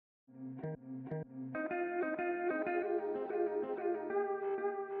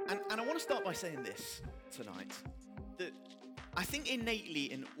to start by saying this tonight, that I think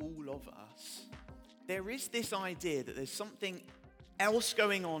innately in all of us, there is this idea that there's something else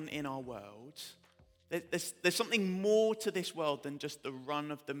going on in our world. There's something more to this world than just the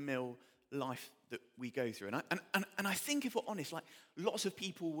run-of-the-mill life that we go through. And I think if we're honest, like lots of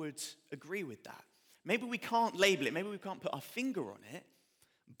people would agree with that. Maybe we can't label it, maybe we can't put our finger on it,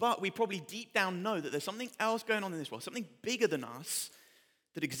 but we probably deep down know that there's something else going on in this world, something bigger than us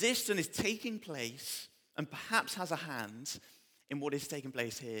that exists and is taking place and perhaps has a hand in what is taking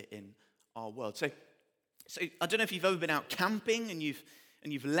place here in our world. So I don't know if you've ever been out camping and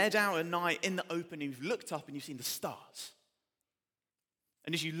you've led out at night in the open and you've looked up and you've seen the stars.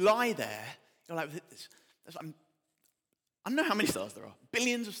 And as you lie there, you're like, I don't know how many stars there are,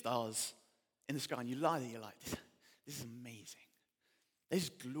 billions of stars in the sky, and you lie there, you're like, this is amazing. This is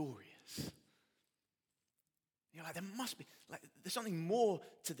glorious. You're like, there must be, like, there's something more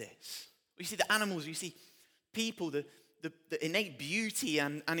to this. You see the animals, you see people, the innate beauty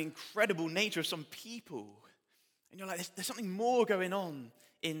and incredible nature of some people. And you're like, there's something more going on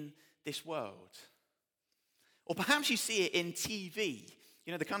in this world. Or perhaps you see it in TV,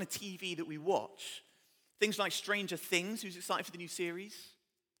 you know, the kind of TV that we watch. Things like Stranger Things. Who's excited for the new series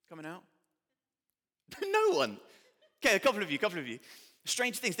coming out? No one. Okay, a couple of you.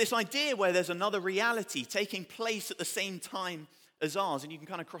 Stranger Things, this idea where there's another reality taking place at the same time as ours, and you can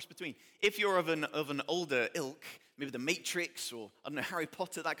kind of cross between. If you're of an older ilk, maybe The Matrix or, I don't know, Harry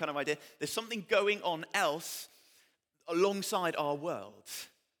Potter, that kind of idea, there's something going on else alongside our world.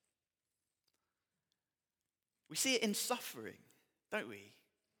 We see it in suffering, don't we?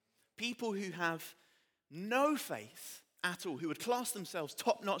 People who have no faith at all, who would class themselves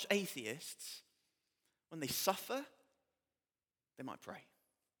top-notch atheists, when they suffer, they might pray.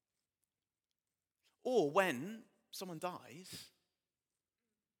 Or when someone dies,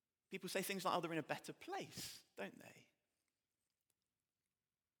 people say things like, oh, they're in a better place, don't they?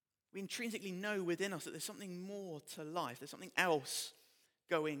 We intrinsically know within us that there's something more to life. There's something else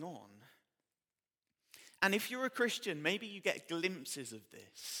going on. And if you're a Christian, maybe you get glimpses of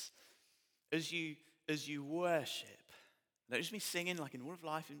this as you worship. Not just me singing like in all of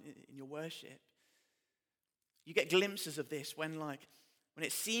life, in your worship. You get glimpses of this when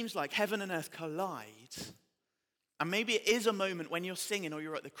it seems like heaven and earth collide. And maybe it is a moment when you're singing or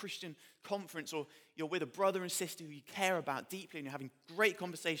you're at the Christian conference or you're with a brother and sister who you care about deeply and you're having great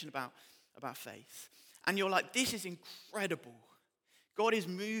conversation about faith. And you're like, this is incredible. God is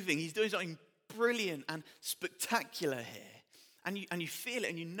moving. He's doing something brilliant and spectacular here. And you feel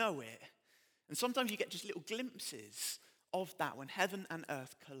it and you know it. And sometimes you get just little glimpses of that when heaven and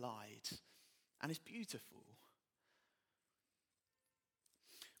earth collide. And it's beautiful.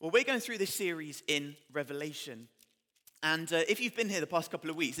 Well, we're going through this series in Revelation. And if you've been here the past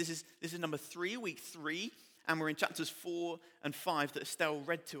couple of weeks, this is number 3, week 3, and we're in chapters 4 and 5 that Estelle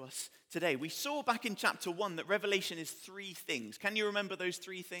read to us today. We saw back in chapter 1 that Revelation is 3 things. Can you remember those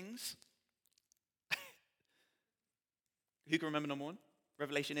 3 things? Who can remember number 1?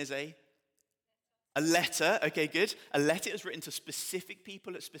 Revelation is a letter. Okay, good. A letter is written to specific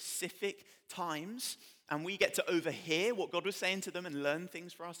people at specific times, and we get to overhear what God was saying to them and learn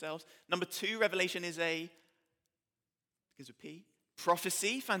things for ourselves. Number 2, Revelation is begins with P,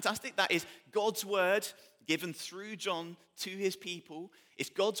 prophecy. Fantastic. That is God's word given through John to his people. It's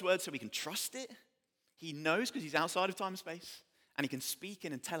God's word so we can trust it. He knows because he's outside of time and space, and he can speak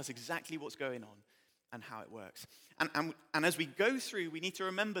in and tell us exactly what's going on and how it works. And as we go through, we need to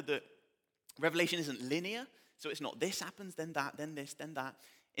remember that Revelation isn't linear, so it's not this happens, then that, then this, then that.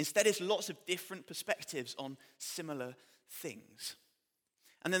 Instead, it's lots of different perspectives on similar things.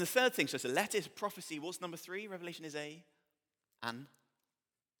 And then the third thing, so it's a letter, it's a prophecy. What's number 3? Revelation is an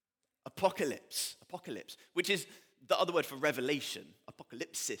apocalypse, which is the other word for revelation,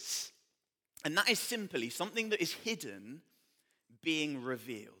 apocalypsis. And that is simply something that is hidden being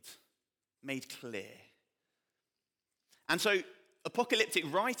revealed, made clear. And so apocalyptic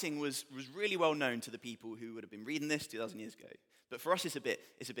writing was really well known to the people who would have been reading this 2,000 years ago. But for us, it's a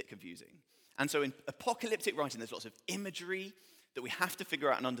bit confusing. And so in apocalyptic writing, there's lots of imagery that we have to figure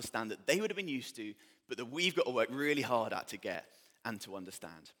out and understand that they would have been used to, but that we've got to work really hard at to get and to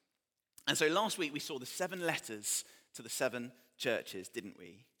understand. And so last week, we saw the 7 letters to the 7 churches, didn't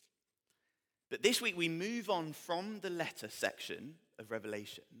we? But this week, we move on from the letter section of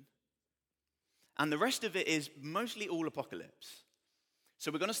Revelation, and the rest of it is mostly all apocalypse. So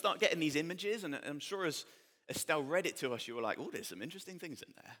we're going to start getting these images, and I'm sure as Estelle read it to us, you were like, oh, there's some interesting things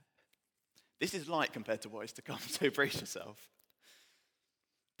in there. This is light compared to what is to come, so brace yourself.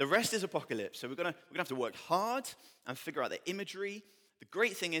 The rest is apocalypse, so we're going to have to work hard and figure out the imagery The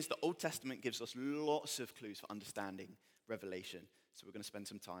great thing is the Old Testament gives us lots of clues for understanding Revelation. So we're going to spend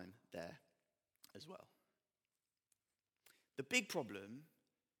some time there as well. The big problem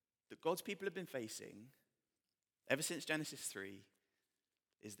that God's people have been facing ever since Genesis 3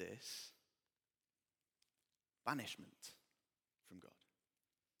 is this: banishment from God.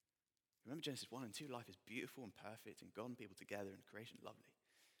 Remember Genesis 1 and 2, life is beautiful and perfect and God and people together and creation lovely.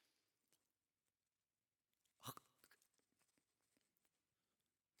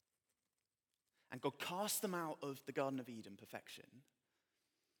 And God cast them out of the Garden of Eden, perfection.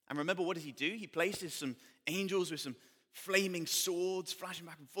 And remember, what does he do? He places some angels with some flaming swords flashing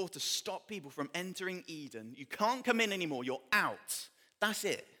back and forth to stop people from entering Eden. You can't come in anymore. You're out. That's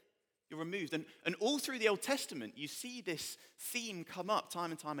it. You're removed. And all through the Old Testament, you see this theme come up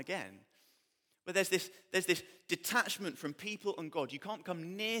time and time again. But there's this detachment from people and God. You can't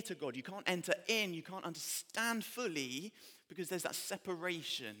come near to God. You can't enter in. You can't understand fully because there's that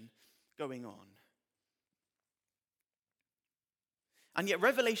separation going on. And yet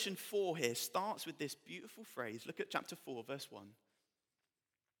Revelation 4 here starts with this beautiful phrase. Look at chapter 4, verse 1.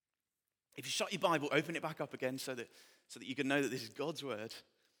 If you shut your Bible, open it back up again so that you can know that this is God's word.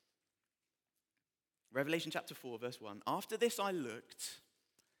 Revelation chapter 4, verse 1. After this I looked,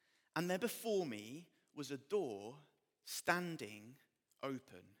 and there before me was a door standing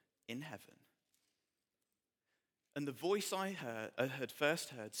open in heaven. And the voice I had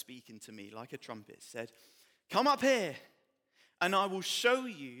first heard speaking to me like a trumpet said, "Come up here, and I will show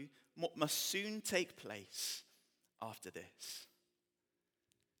you what must soon take place after this."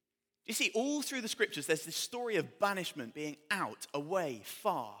 You see, all through the scriptures, there's this story of banishment, being out, away,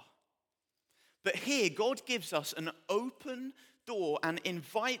 far. But here, God gives us an open door and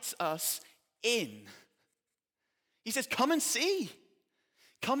invites us in. He says, come and see.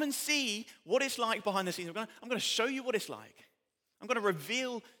 Come and see what it's like behind the scenes. I'm going to show you what it's like. I'm going to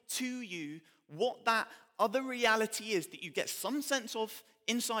reveal to you what that other reality is that you get some sense of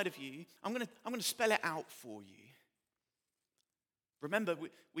inside of you. I'm going to spell it out for you. Remember,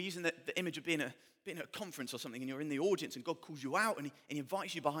 we're using the image of being at a conference or something, and you're in the audience, and God calls you out, and he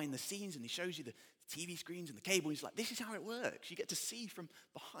invites you behind the scenes, and he shows you the TV screens and the cable. And he's like, this is how it works. You get to see from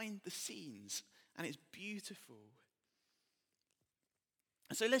behind the scenes, and it's beautiful.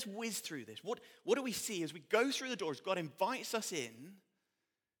 And so let's whiz through this. What do we see as we go through the doors? God invites us in.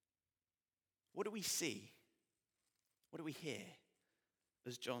 What do we see? What do we hear?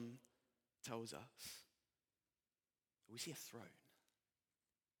 As John tells us, we see a throne.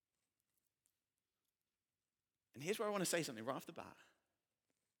 And here's where I want to say something right off the bat.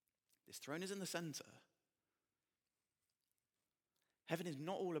 This throne is in the center. Heaven is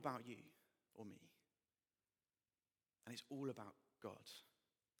not all about you or me. And it's all about God.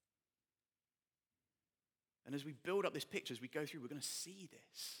 And as we build up this picture, as we go through, we're going to see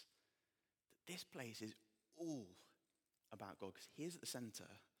this. That this place is all about God, because he is at the center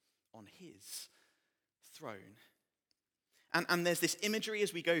on his throne. And there's this imagery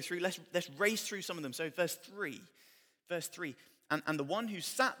as we go through. Let's race through some of them. So verse 3. And the one who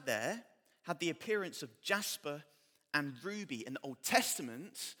sat there had the appearance of jasper and ruby. In the Old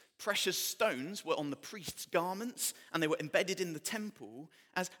Testament, precious stones were on the priest's garments, and they were embedded in the temple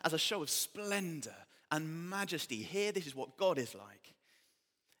as a show of splendor and majesty. Here, this is what God is like.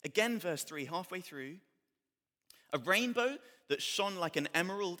 Again, verse 3, halfway through. A rainbow that shone like an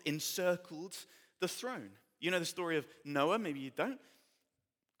emerald encircled the throne. You know the story of Noah, maybe you don't.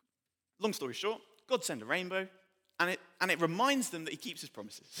 Long story short, God sent a rainbow, and it reminds them that he keeps his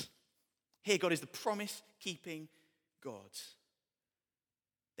promises. Here, God is the promise-keeping God.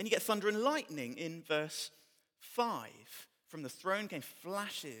 Then you get thunder and lightning in verse 5. From the throne came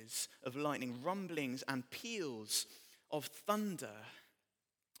flashes of lightning, rumblings, and peals of thunder.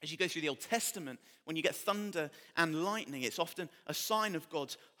 As you go through the Old Testament, when you get thunder and lightning, it's often a sign of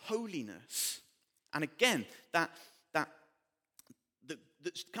God's holiness. And again, that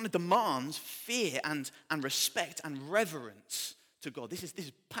kind of demands fear and respect and reverence to God. This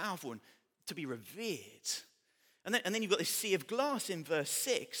is powerful and to be revered. And then you've got this sea of glass in verse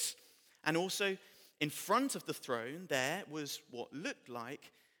 6. And also in front of the throne there was what looked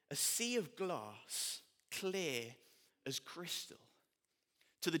like a sea of glass, clear as crystal.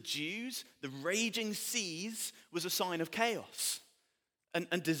 To the Jews, the raging seas was a sign of chaos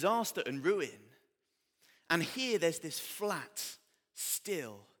and disaster and ruin. And here there's this flat,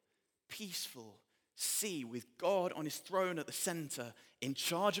 still, peaceful sea with God on his throne at the center, in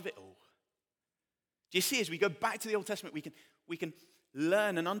charge of it all. Do you see, as we go back to the Old Testament, we can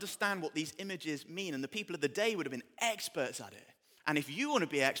learn and understand what these images mean. And the people of the day would have been experts at it. And if you want to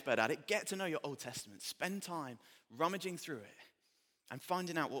be an expert at it, get to know your Old Testament. Spend time rummaging through it and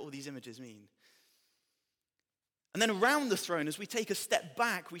finding out what all these images mean. And then around the throne, as we take a step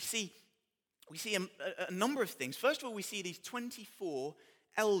back, we see a number of things. First of all, we see these 24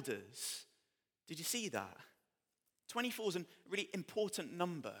 elders. Did you see that? 24 is a really important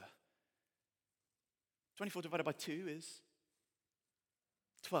number. 24 divided by 2 is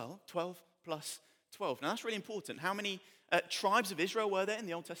 12. 12 plus 12. Now that's really important. How many tribes of Israel were there in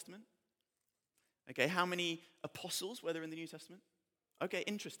the Old Testament? Okay, how many apostles were there in the New Testament? Okay,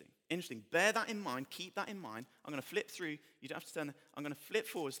 interesting. Bear that in mind. Keep that in mind. I'm going to flip through. You don't have to turn there. I'm going to flip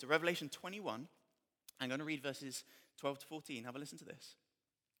forwards to Revelation 21. I'm going to read verses 12 to 14. Have a listen to this.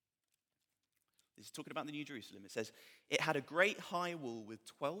 This is talking about the New Jerusalem. It says, it had a great high wall with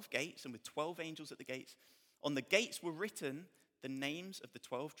 12 gates and with 12 angels at the gates. On the gates were written the names of the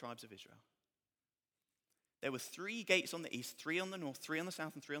 12 tribes of Israel. There were 3 gates on the east, 3 on the north, 3 on the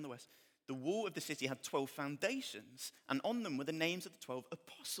south, and 3 on the west. The wall of the city had 12 foundations, and on them were the names of the 12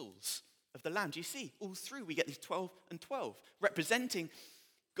 apostles of the Lamb. Do you see? All through we get these 12 and 12, representing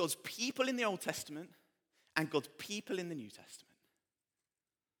God's people in the Old Testament and God's people in the New Testament.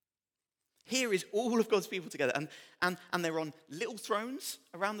 Here is all of God's people together, and they're on little thrones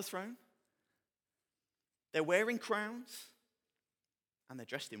around the throne. They're wearing crowns, and they're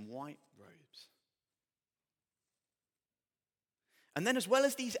dressed in white robes. And then as well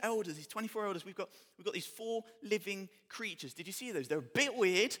as these elders, these 24 elders, we've got these 4 living creatures. Did you see those? They're a bit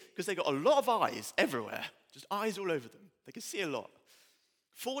weird because they've got a lot of eyes everywhere. Just eyes all over them. They can see a lot.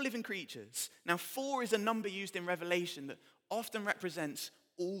 4 living creatures. Now 4 is a number used in Revelation that often represents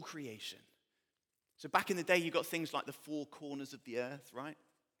all creation. So back in the day, you got things like the 4 corners of the earth, right?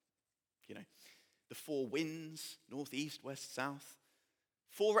 You know, the 4 winds, north, east, west, south.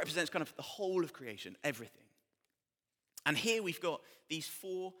 4 represents kind of the whole of creation, everything. And here we've got these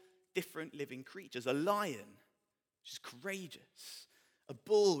 4 different living creatures. A lion, which is courageous. A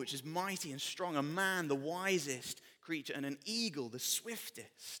bull, which is mighty and strong. A man, the wisest creature. And an eagle, the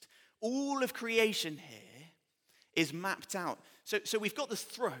swiftest. All of creation here is mapped out. So we've got this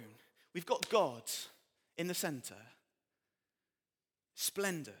throne. We've got God in the center.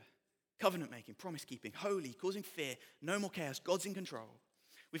 Splendor, covenant making, promise keeping, holy, causing fear, no more chaos. God's in control.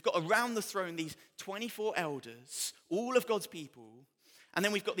 We've got around the throne these 24 elders, all of God's people. And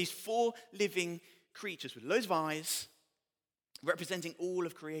then we've got these 4 living creatures with loads of eyes, representing all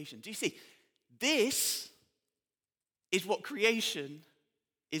of creation. Do you see? This is what creation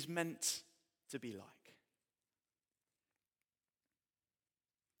is meant to be like.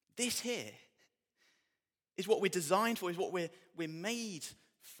 This here is what we're designed for, is what we're made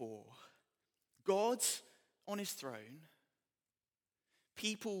for. God's on his throne.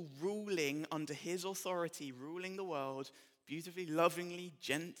 People ruling under his authority, ruling the world beautifully, lovingly,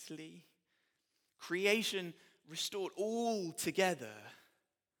 gently. Creation restored all together.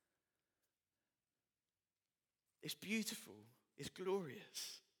 It's beautiful. It's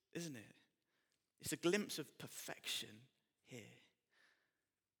glorious, isn't it? It's a glimpse of perfection here.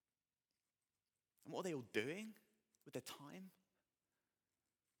 And what are they all doing with their time?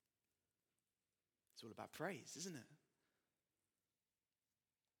 It's all about praise, isn't it?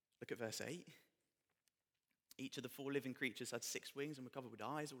 Look at verse 8. Each of the 4 living creatures had 6 wings and were covered with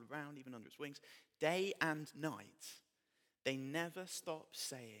eyes all around, even under its wings. Day and night, they never stop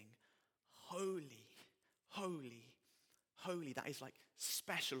saying, holy, holy, holy. That is like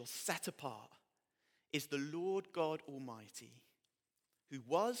special or set apart is the Lord God Almighty, who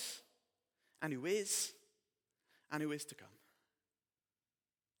was and who is to come.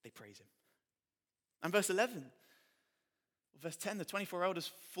 They praise him. And verse 11. Verse 10, the 24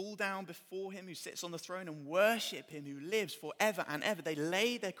 elders fall down before him who sits on the throne and worship him who lives forever and ever. They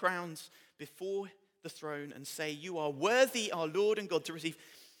lay their crowns before the throne and say, you are worthy, our Lord and God, to receive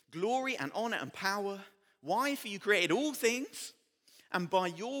glory and honor and power. Why? For you created all things, and by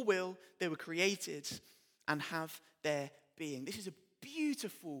your will they were created and have their being. This is a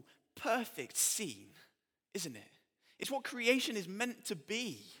beautiful, perfect scene, isn't it? It's what creation is meant to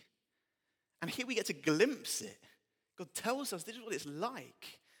be. And here we get to glimpse it. God tells us this is what it's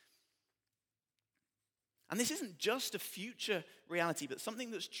like. And this isn't just a future reality, but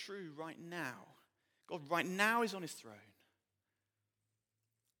something that's true right now. God right now is on his throne.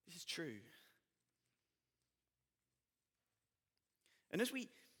 This is true. And as we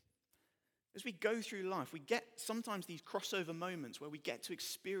go through life, we get sometimes these crossover moments where we get to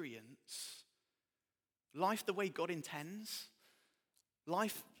experience life the way God intends,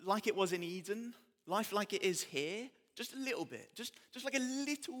 life like it was in Eden, life like it is here. Just a little bit, just like a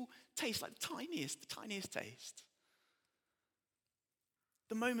little taste, like the tiniest taste.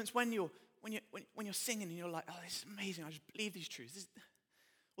 The moments when you're when you're singing and you're like, oh, this is amazing, I just believe these truths.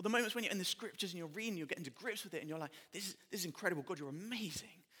 Or the moments when you're in the scriptures and you're reading, you're getting to grips with it and you're like, this is incredible, God, you're amazing.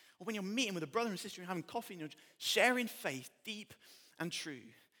 Or when you're meeting with a brother and sister and having coffee and you're sharing faith, deep and true.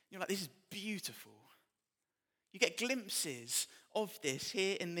 You're like, this is beautiful. You get glimpses of this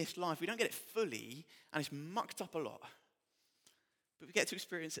here in this life. We don't get it fully, and it's mucked up a lot. But we get to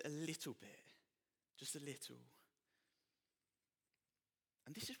experience it a little bit, just a little.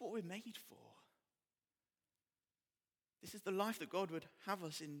 And this is what we're made for. This is the life that God would have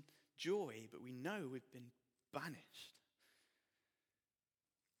us enjoy, but we know we've been banished.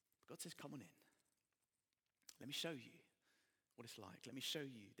 But God says, come on in. Let me show you what it's like. Let me show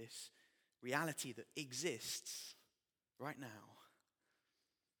you this reality that exists right now.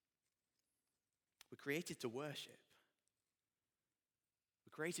 We're created to worship.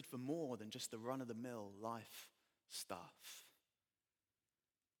 We're created for more than just the run-of-the-mill life stuff.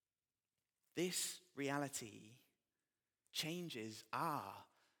 This reality changes our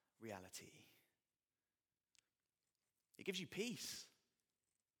reality. It gives you peace.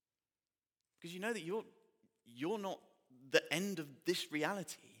 Because you know that you're not the end of this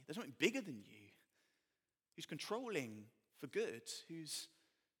reality. There's something bigger than you, who's controlling for good, who's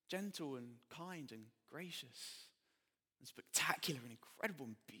gentle and kind and gracious and spectacular and incredible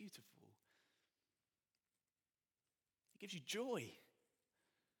and beautiful. It gives you joy.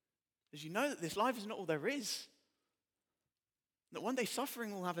 As you know that this life is not all there is. That one day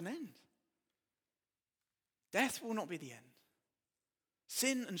suffering will have an end. Death will not be the end.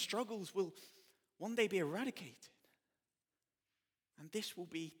 Sin and struggles will one day be eradicated. And this will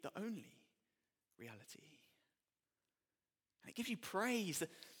be the only reality. And it gives you praise. That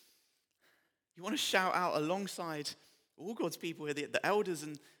you want to shout out alongside all God's people here, the elders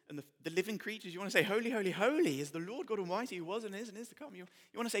and the living creatures. You want to say, holy, holy, holy is the Lord God Almighty who was and is to come. You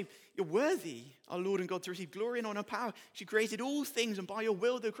want to say, you're worthy, our Lord and God, to receive glory and honor, power. She created all things, and by your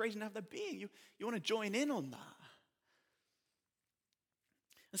will they're created and have their being. You want to join in on that.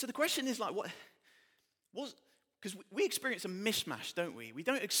 And so the question is like, because we experience a mishmash, don't we? We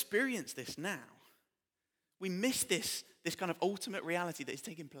don't experience this now. We miss this kind of ultimate reality that is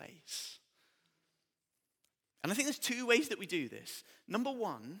taking place. And I think there's two ways that we do this. Number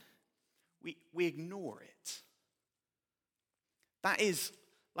one, we ignore it. That is,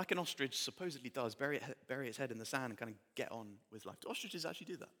 like an ostrich supposedly does, bury its head in the sand and kind of get on with life. Do ostriches actually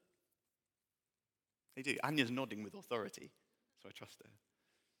do that? They do. Anya's nodding with authority, so I trust her.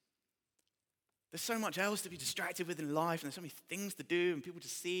 There's so much else to be distracted with in life, and there's so many things to do and people to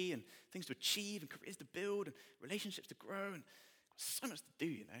see and things to achieve and careers to build and relationships to grow and so much to do,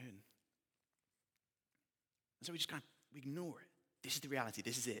 you know. And so we just kind of we ignore it. This is the reality.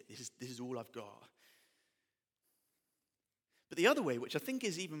 This is it. This is all I've got. But the other way, which I think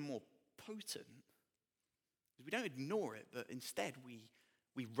is even more potent, is we don't ignore it, but instead we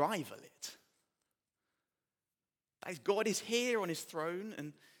rival it. That is, God is here on his throne,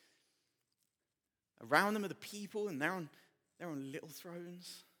 and around them are the people, and they're on little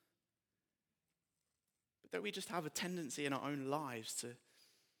thrones. But don't we just have a tendency in our own lives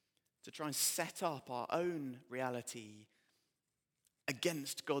to try and set up our own reality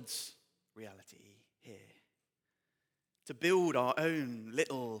against God's reality here? To build our own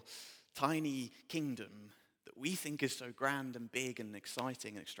little tiny kingdom that we think is so grand and big and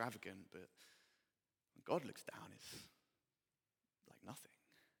exciting and extravagant, but when God looks down, it's like nothing.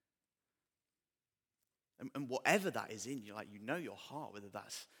 And whatever that is in you, like, you know your heart, whether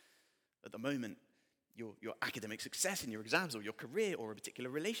that's at the moment your academic success in your exams or your career or a particular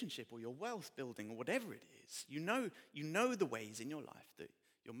relationship or your wealth building or whatever it is, you know the ways in your life that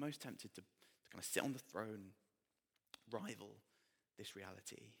you're most tempted to kind of sit on the throne, rival this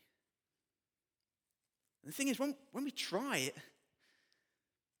reality. And the thing is, when we try it,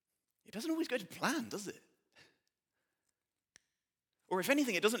 it doesn't always go to plan, does it? Or if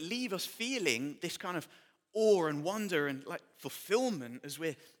anything, it doesn't leave us feeling this kind of awe and wonder and like fulfillment as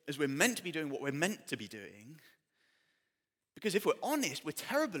we're meant to be doing what we're meant to be doing. Because if we're honest, we're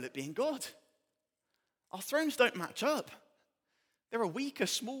terrible at being God. Our thrones don't match up. They're a weaker,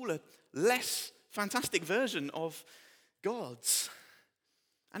 smaller, less fantastic version of God's.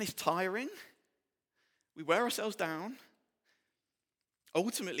 And it's tiring. We wear ourselves down.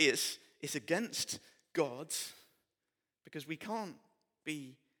 Ultimately, it's against God because we can't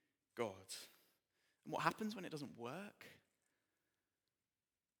be God. And what happens when it doesn't work?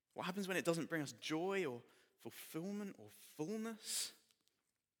 What happens when it doesn't bring us joy or fulfillment or fullness?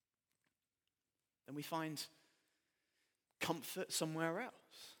 Then we find comfort somewhere else.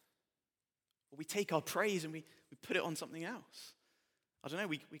 Or we take our praise and we put it on something else. I don't know,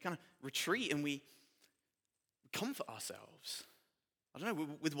 we kind of retreat and we comfort ourselves. I don't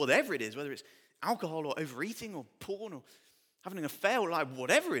know, with whatever it is, whether it's alcohol or overeating or porn or having an affair or like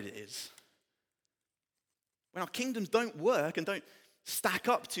whatever it is. When our kingdoms don't work and don't stack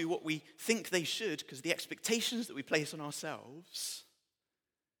up to what we think they should because of the expectations that we place on ourselves,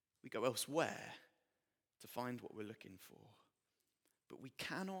 we go elsewhere to find what we're looking for. But we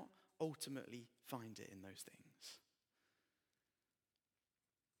cannot ultimately find it in those things.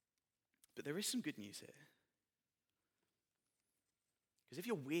 But there is some good news here. Because if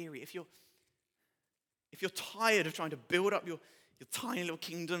you're weary, if you're tired of trying to build up your tiny little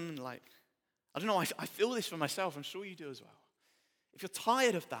kingdom, and like, I don't know, I feel this for myself, I'm sure you do as well. If you're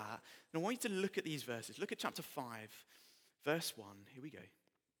tired of that, then I want you to look at these verses. Look at chapter 5, verse 1. Here we go.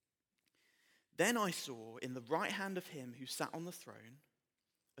 Then I saw in the right hand of him who sat on the throne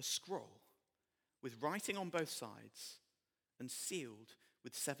a scroll with writing on both sides and sealed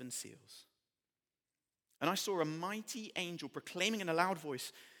with 7 seals. And I saw a mighty angel proclaiming in a loud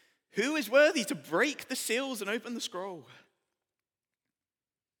voice, "Who is worthy to break the seals and open the scroll?"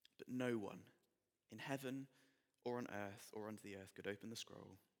 But no one in heaven or on earth or under the earth could open the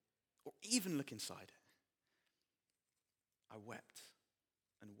scroll or even look inside it. I wept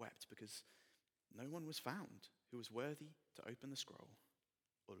and wept because no one was found who was worthy to open the scroll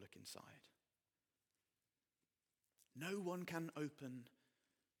or look inside. No one can open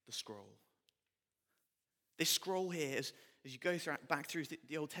the scroll. This scroll here, as you go back through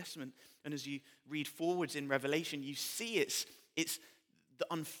the Old Testament and as you read forwards in Revelation, you see it's the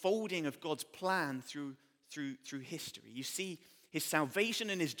unfolding of God's plan through history. You see his salvation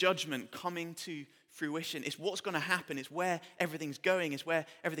and his judgment coming to fruition. It's what's going to happen. It's where everything's going. It's where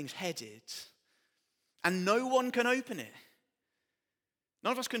everything's headed. And no one can open it.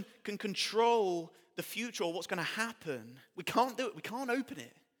 None of us can control the future or what's going to happen. We can't do it. We can't open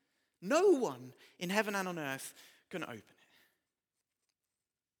it. No one in heaven and on earth can open it.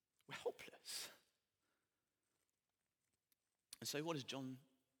 We're helpless. And so what does John,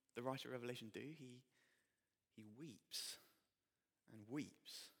 the writer of Revelation, do? He weeps and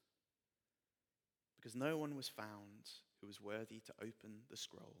weeps because no one was found who was worthy to open the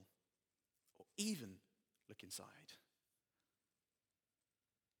scroll or even look inside.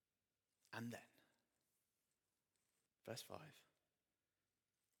 And then, verse 5,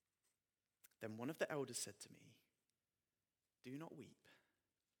 then one of the elders said to me, "Do not weep.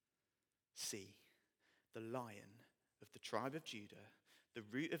 See, the Lion of the tribe of Judah, the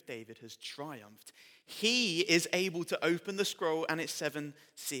Root of David, has triumphed. He is able to open the scroll and its 7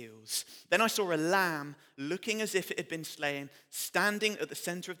 seals." Then I saw a lamb looking as if it had been slain, standing at the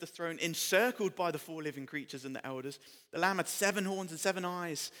center of the throne, encircled by the 4 living creatures and the elders. The lamb had 7 horns and 7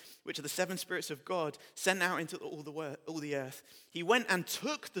 eyes, which are the 7 spirits of God sent out into all the earth. He went and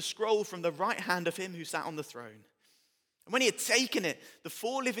took the scroll from the right hand of him who sat on the throne. And when he had taken it, the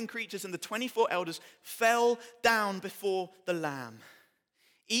 4 living creatures and the 24 elders fell down before the lamb.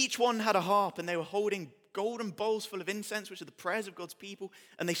 Each one had a harp, and they were holding golden bowls full of incense, which are the prayers of God's people.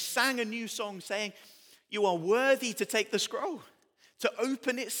 And they sang a new song saying, "You are worthy to take the scroll, to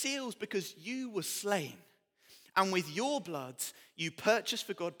open its seals, because you were slain. And with your blood, you purchased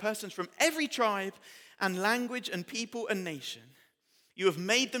for God persons from every tribe and language and people and nation. You have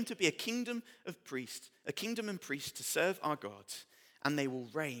made them to be a kingdom and priests to serve our God, and they will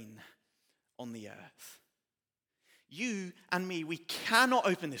reign on the earth." You and me, we cannot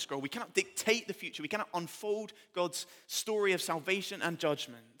open this scroll. We cannot dictate the future. We cannot unfold God's story of salvation and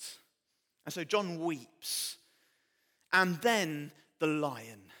judgment. And so John weeps. And then the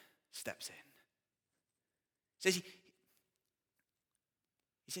lion steps in.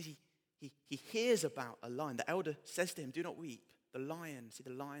 He says he hears about a lion. The elder says to him, "Do not weep." The lion, see the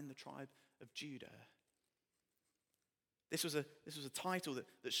lion, the tribe of Judah. This was a title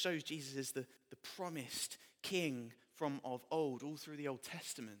that shows Jesus as the promised king from of old, all through the Old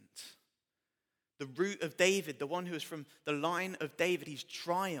Testament. The root of David, the one who is from the line of David, he's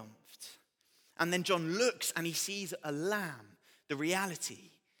triumphed. And then John looks and he sees a lamb, the reality,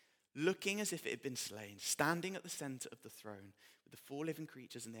 looking as if it had been slain, standing at the center of the throne with the 4 living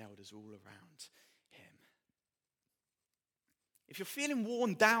creatures and the elders all around him. If you're feeling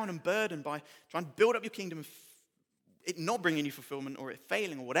worn down and burdened by trying to build up your kingdom and it not bringing you fulfillment or it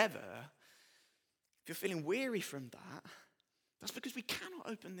failing or whatever, if you're feeling weary from that, that's because we cannot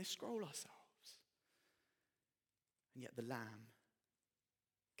open this scroll ourselves. And yet the Lamb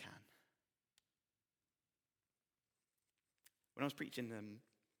can. When I was preaching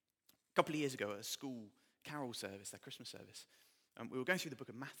a couple of years ago at a school carol service, their Christmas service, we were going through the book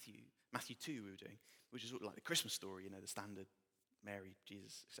of Matthew 2 we were doing, which is sort of like the Christmas story, the standard Mary,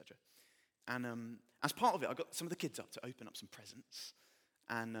 Jesus, etc. And as part of it, I got some of the kids up to open up some presents.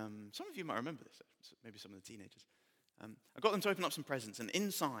 And some of you might remember this, maybe some of the teenagers. I got them to open up some presents, and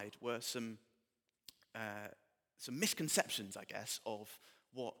inside were some misconceptions, I guess, of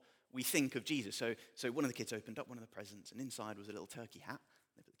what we think of Jesus. So one of the kids opened up one of the presents, and inside was a little turkey hat.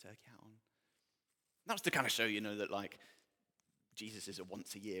 They put the turkey hat on. That was to kind of show, that like Jesus is a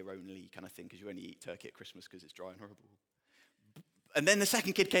once a year only kind of thing, because you only eat turkey at Christmas because it's dry and horrible. And then the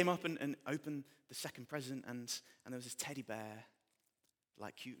second kid came up and opened the second present, and there was this teddy bear,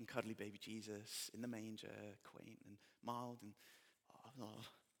 like cute and cuddly baby Jesus in the manger, quaint and mild, and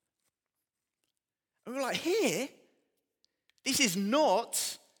we were like, here, this is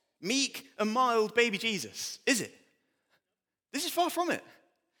not meek and mild baby Jesus, is it? This is far from it.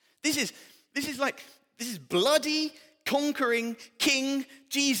 This is bloody, conquering King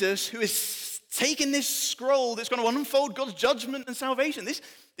Jesus who has taken this scroll that's going to unfold God's judgment and salvation. This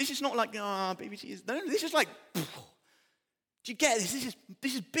is not like, baby Jesus. No, this is like, do you get this?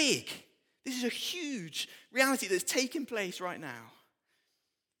 This is big. This is a huge reality that's taking place right now.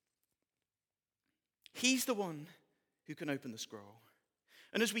 He's the one who can open the scroll.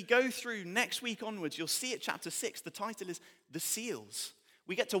 And as we go through next week onwards, you'll see at chapter 6, the title is The Seals.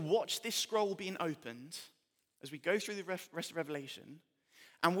 We get to watch this scroll being opened as we go through the rest of Revelation.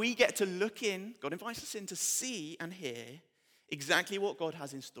 And we get to look in, God invites us in to see and hear exactly what God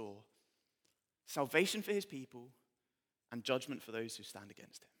has in store. Salvation for his people and judgment for those who stand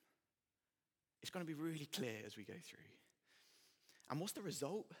against him. It's going to be really clear as we go through. And what's the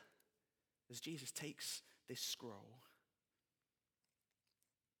result? As Jesus takes this scroll,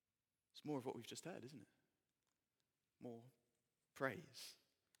 it's more of what we've just heard, isn't it? More praise,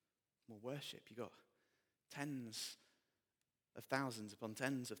 more worship. You've got tens of thousands upon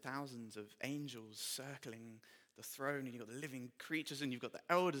tens of thousands of angels circling the throne, and you've got the living creatures, and you've got the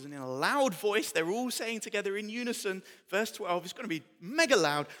elders, and in a loud voice, they're all saying together in unison, verse 12, it's going to be mega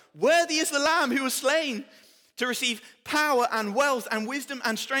loud, "Worthy is the Lamb who was slain to receive power and wealth and wisdom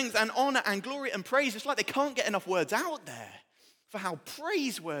and strength and honor and glory and praise." It's like they can't get enough words out there for how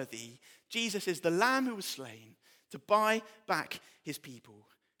praiseworthy Jesus is, the Lamb who was slain to buy back his people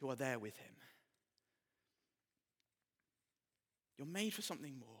who are there with him. You're made for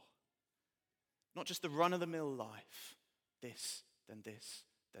something more. Not just the run-of-the-mill life. This, then this,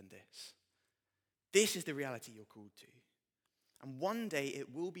 then this. This is the reality you're called to. And one day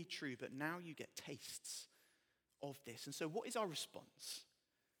it will be true, but now you get tastes of this. And so what is our response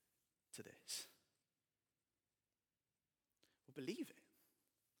to this? Well, believe it.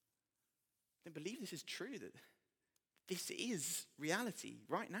 Then believe this is true, that this is reality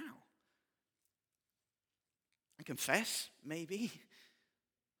right now. And confess, maybe,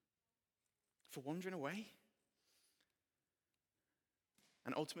 for wandering away.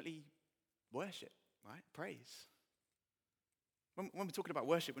 And ultimately, worship, right? Praise. When we're talking about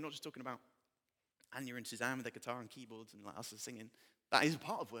worship, we're not just talking about Anya and Suzanne with their guitar and keyboards and like us singing. That is a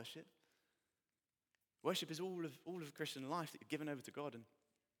part of worship. Worship is all of Christian life that you're given over to God. And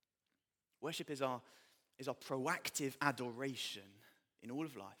worship is our proactive adoration in all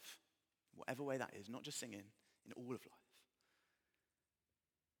of life, whatever way that is, not just singing, in all of life.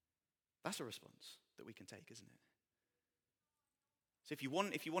 That's a response that we can take, isn't it? So if you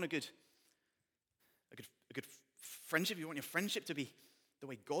want a good friendship, if you want your friendship to be the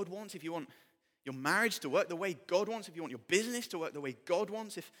way God wants, if you want your marriage to work the way God wants, if you want your business to work the way God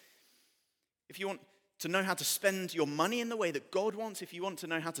wants, if you want to know how to spend your money in the way that God wants, if you want to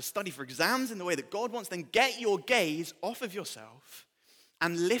know how to study for exams in the way that God wants, then get your gaze off of yourself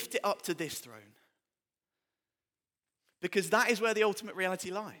and lift it up to this throne. Because that is where the ultimate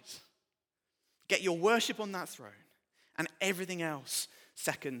reality lies. Get your worship on that throne and everything else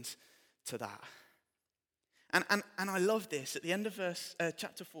second to that. And I love this. At the end of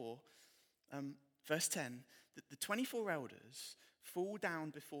chapter 4, verse 10, that the 24 elders fall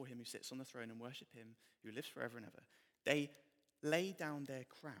down before him who sits on the throne and worship him who lives forever and ever. They lay down their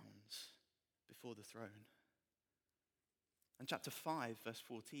crowns before the throne. And chapter 5, verse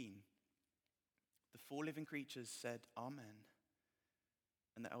 14, the 4 living creatures said, Amen.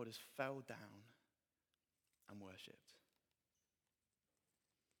 And the elders fell down and worshipped.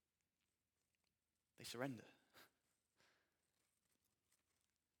 They surrender.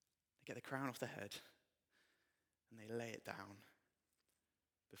 They get the crown off their head and they lay it down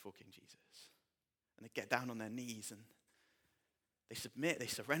before King Jesus. And they get down on their knees and they submit, they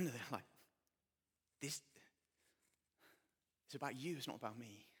surrender. They're like, this is about you, it's not about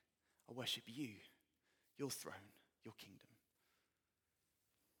me. I worship you, your throne, your kingdom.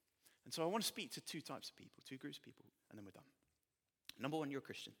 And so I want to speak to 2 types of people, 2 groups of people, and then we're done. Number one, you're a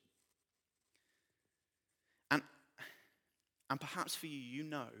Christian. And, and perhaps for you, you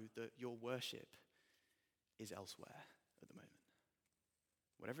know that your worship is elsewhere at the moment.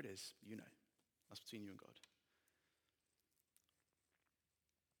 Whatever it is, you know. That's between you and God.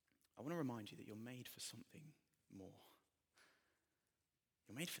 I want to remind you that you're made for something more.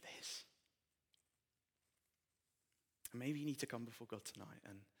 You're made for this. And maybe you need to come before God tonight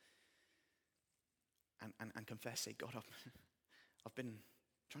and confess, say, God, I've been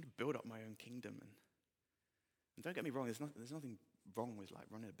trying to build up my own kingdom. And don't get me wrong, there's nothing wrong with like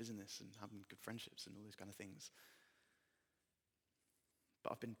running a business and having good friendships and all those kind of things.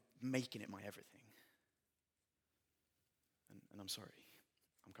 But I've been making it my everything. And I'm sorry.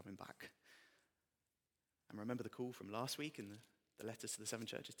 I'm coming back. And remember the call from last week in the letters to the 7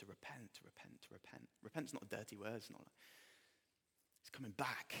 churches to repent, to repent, to repent. Repent's not a dirty word. It's coming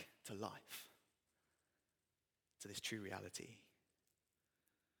back to life, to this true reality.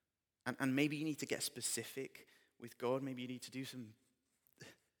 And maybe you need to get specific with God. Maybe you need to do some,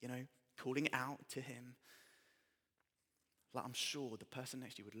 calling out to him. Like, I'm sure the person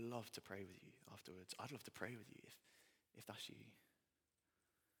next to you would love to pray with you afterwards. I'd love to pray with you if that's you.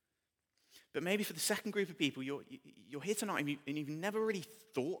 But maybe for the second group of people, you're here tonight and you've never really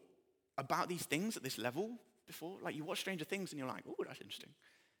thought about these things at this level before. Like, you watch Stranger Things and you're like, oh, that's interesting.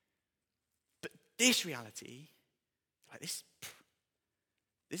 But this reality, like this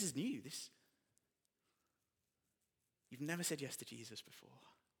is new. You've never said yes to Jesus before.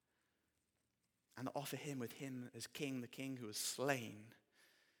 And to offer him with him as king, the king who was slain,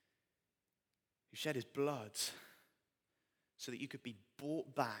 who shed his blood so that you could be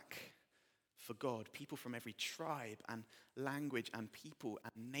bought back for God, people from every tribe and language and people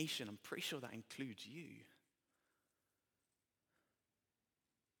and nation. I'm pretty sure that includes you.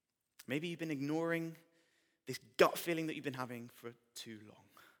 Maybe you've been ignoring this gut feeling that you've been having for too long.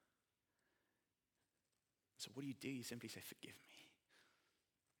 So what do? You simply say, forgive me.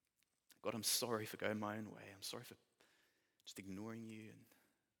 God, I'm sorry for going my own way. I'm sorry for just ignoring you.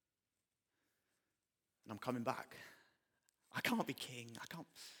 And I'm coming back. I can't be king.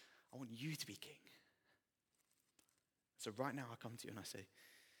 I want you to be king. So right now I come to you and I say,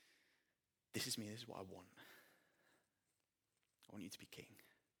 this is me. This is what I want. I want you to be king.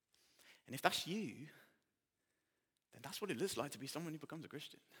 And if that's you, then that's what it looks like to be someone who becomes a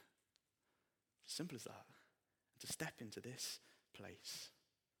Christian. Simple as that. And to step into this place.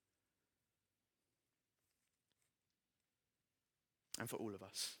 And for all of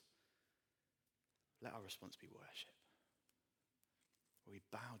us, let our response be worship. Where we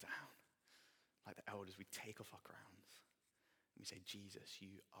bow down like the elders, we take off our crowns and we say, Jesus,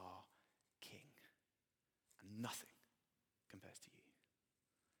 you are king. And nothing compares to you.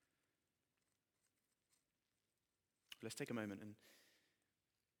 Let's take a moment and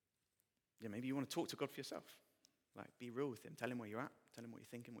maybe you want to talk to God for yourself. Like, be real with him. Tell him where you're at. Tell him what you're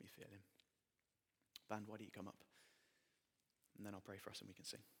thinking, what you're feeling. Band, why don't you come up? And then I'll pray for us and we can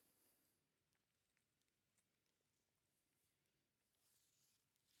sing.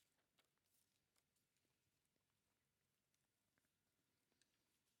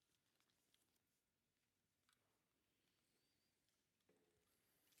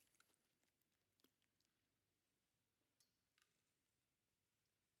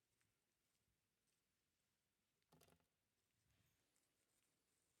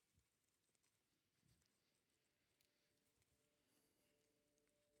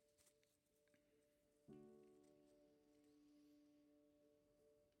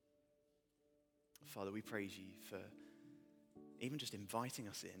 Father, we praise you for even just inviting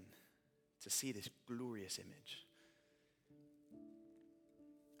us in to see this glorious image.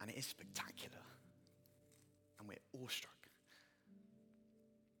 And it is spectacular. And we're awestruck.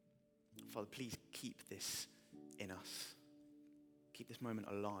 Father, please keep this in us. Keep this moment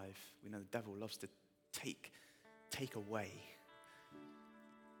alive. We know the devil loves to take away.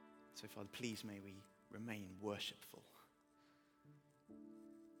 So, Father, please may we remain worshipful.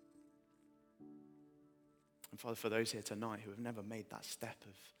 And Father, for those here tonight who have never made that step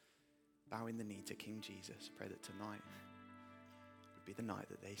of bowing the knee to King Jesus, I pray that tonight would be the night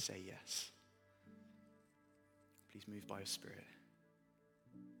that they say yes. Please move by your Spirit.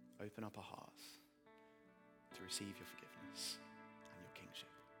 Open up our hearts to receive your forgiveness.